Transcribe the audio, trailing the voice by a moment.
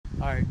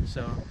Alright,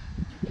 so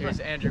here's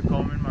Andrew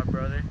Coleman, my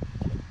brother,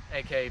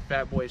 aka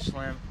Fat Boy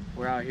Slim.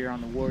 We're out here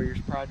on the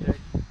Warriors Project,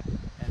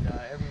 and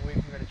every week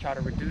we're going to try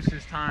to reduce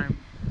his time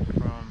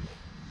from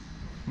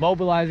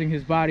mobilizing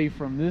his body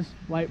from this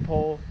light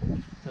pole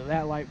to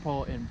that light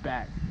pole and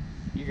back.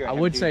 I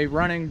would say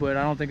running, but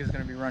I don't think it's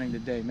going to be running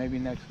today, maybe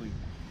next week.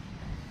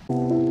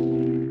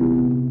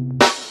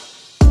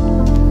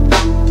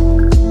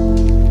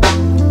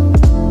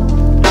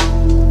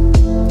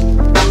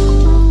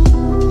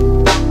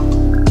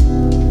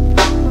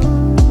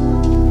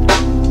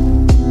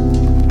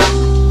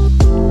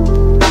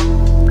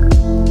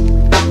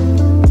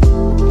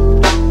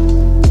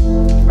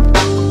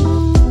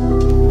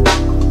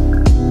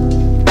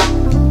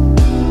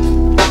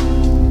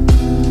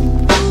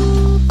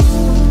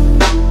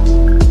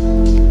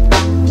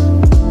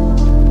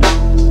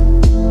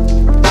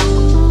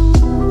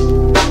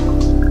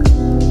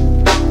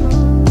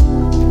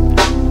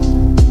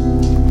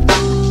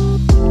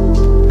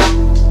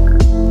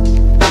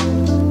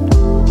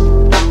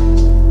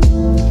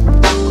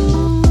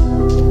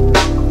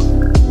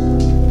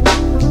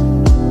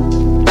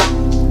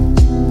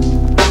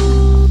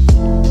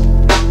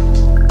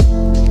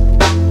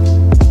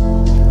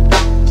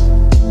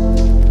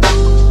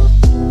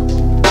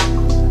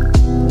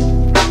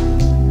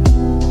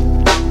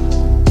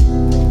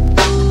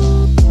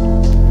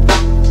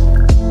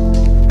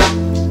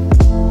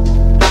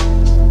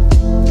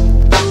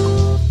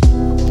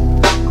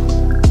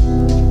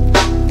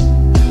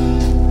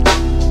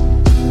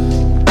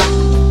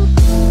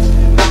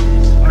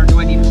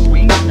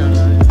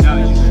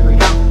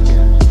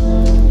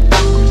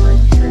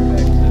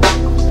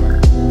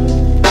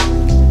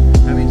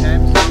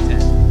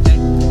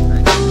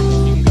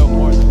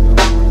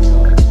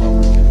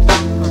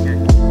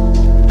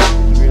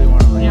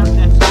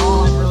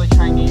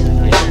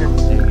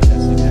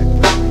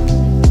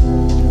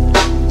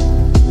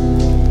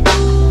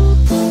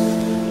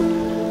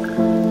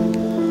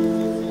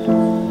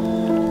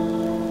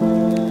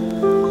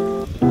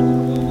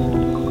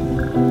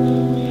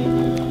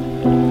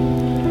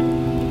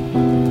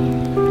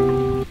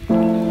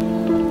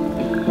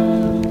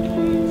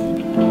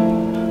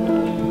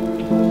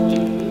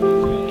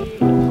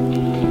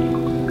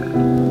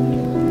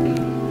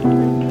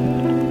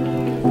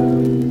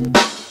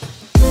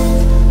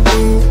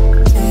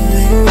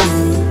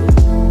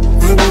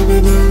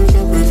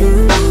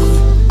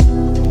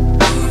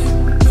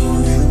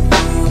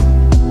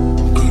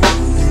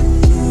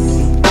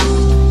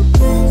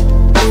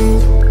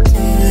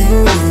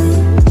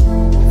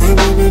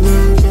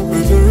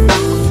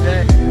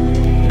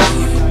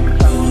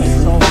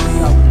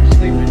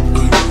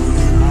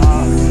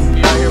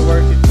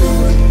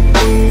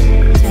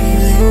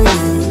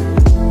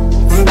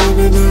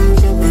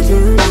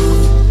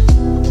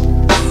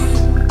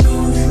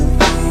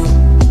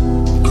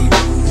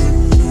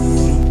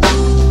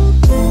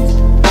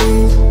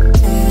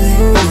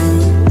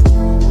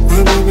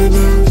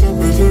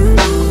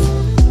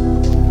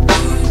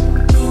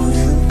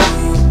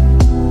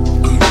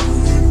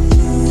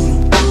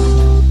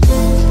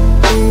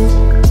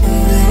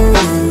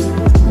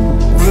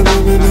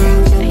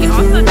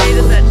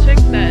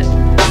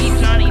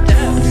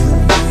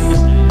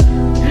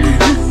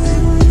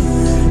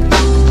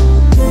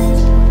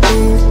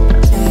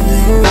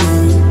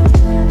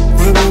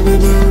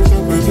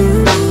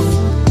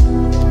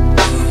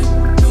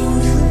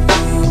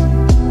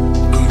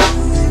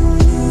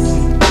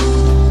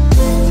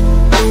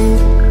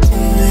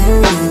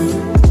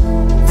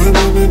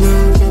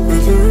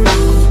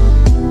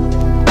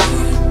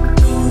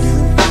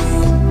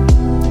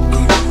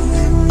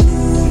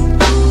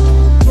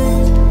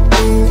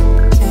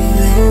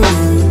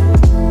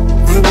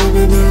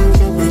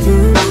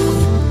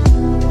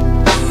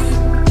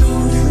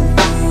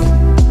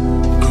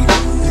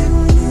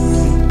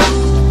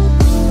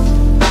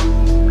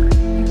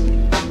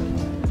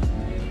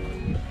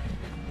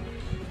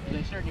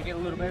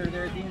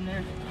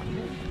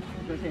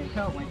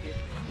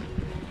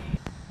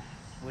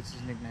 What's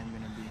his nickname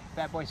gonna be?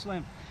 Fat Boy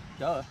Slim.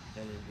 Duh.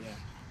 That is, yeah.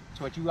 That's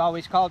what you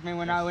always called me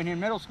when I went in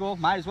middle school.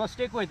 Might as well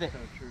stick with it. So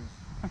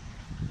true.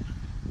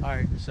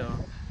 Alright, so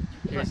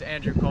here's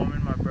Andrew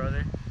Coleman, my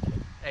brother,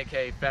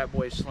 aka Fat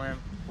Boy Slim.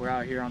 We're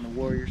out here on the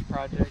Warriors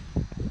Project,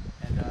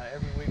 and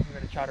every week we're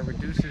gonna try to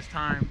reduce his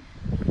time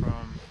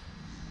from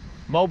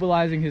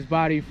mobilizing his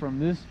body from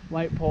this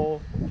light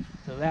pole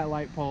to that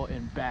light pole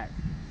and back.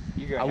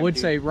 I would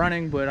say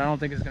running, but I don't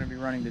think it's going to be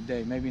running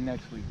today. Maybe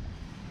next week.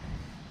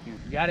 You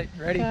got it?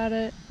 Ready? Got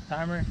it.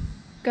 Timer?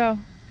 Go.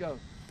 Go.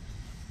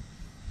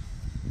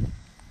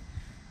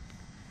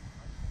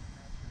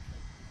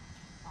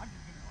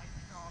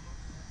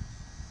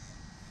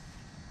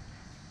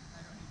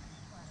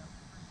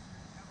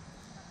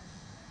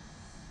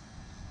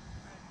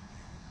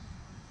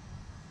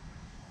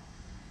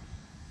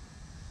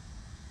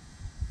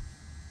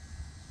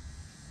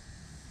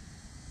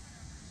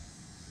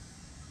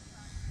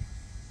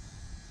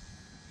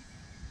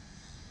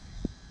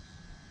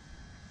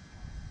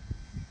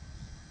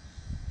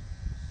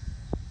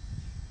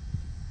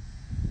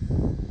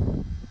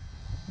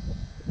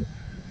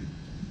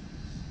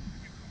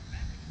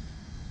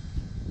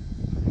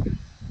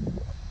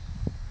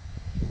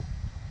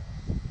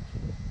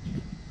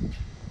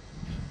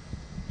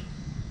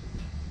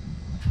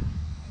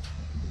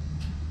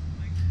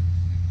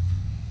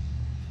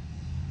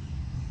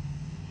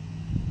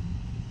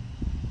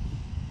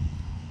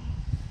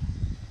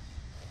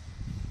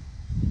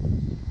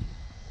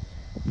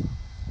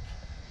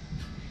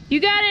 You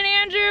got it,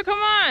 Andrew.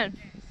 Come on.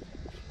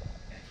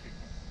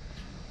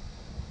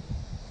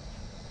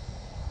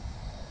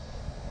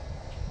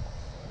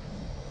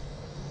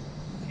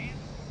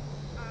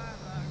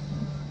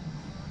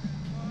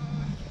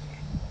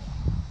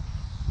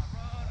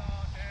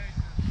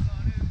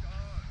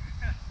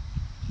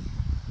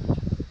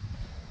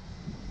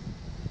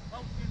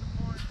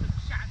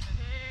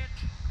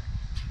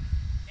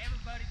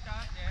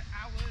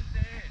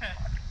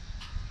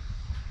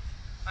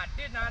 I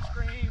did not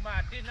scream,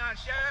 I did not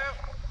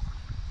shout.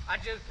 I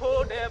just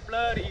pulled that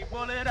bloody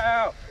bullet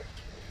out.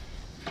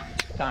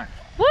 Time.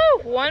 Woo!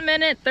 1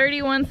 minute,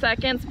 31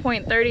 seconds,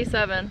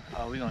 .37.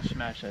 Oh, we're gonna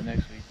smash that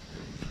next week.